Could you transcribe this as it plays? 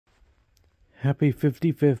Happy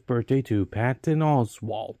 55th birthday to Patton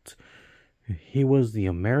Oswalt. He was the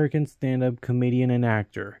American stand-up comedian and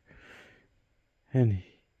actor. And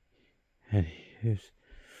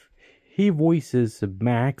he voices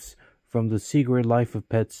Max from The Secret Life of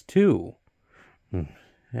Pets 2.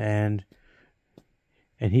 And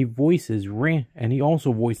he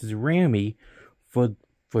also voices Rami for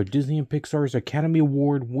Disney and Pixar's Academy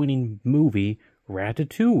Award winning movie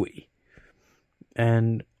Ratatouille.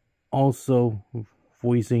 And also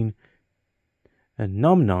voicing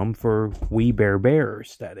Num Num for We Bare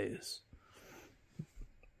Bears, that is.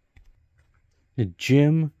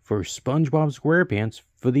 Jim for SpongeBob SquarePants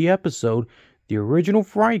for the episode The Original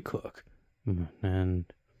Fry Cook. And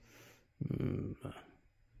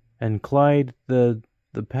Clyde the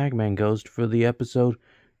Pac-Man Ghost for the episode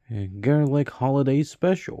Garlic Holiday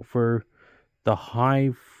Special for the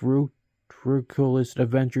High Fructose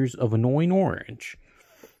Adventures of Annoying Orange.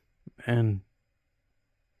 And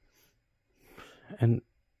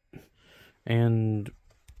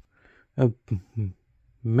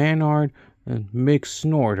Maynard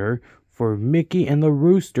McSnorter for Mickey and the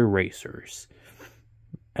Rooster Racers,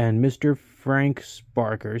 and Mr. Frank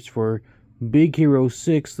Sparkers for Big Hero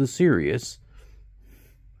 6 the series,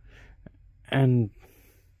 and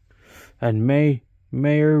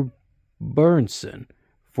Mayor Burnson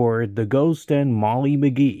for The Ghost and Molly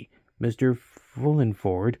McGee, Mr.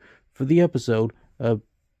 Fullenford for the episode of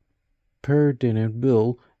Pertinent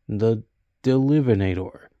Bill the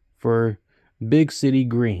Delivinator for Big City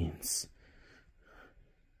Greens,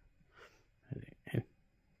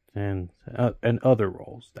 and other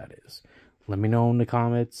roles, that is. Let me know in the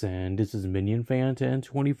comments, and this is Minion Fan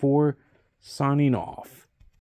 1024 signing off.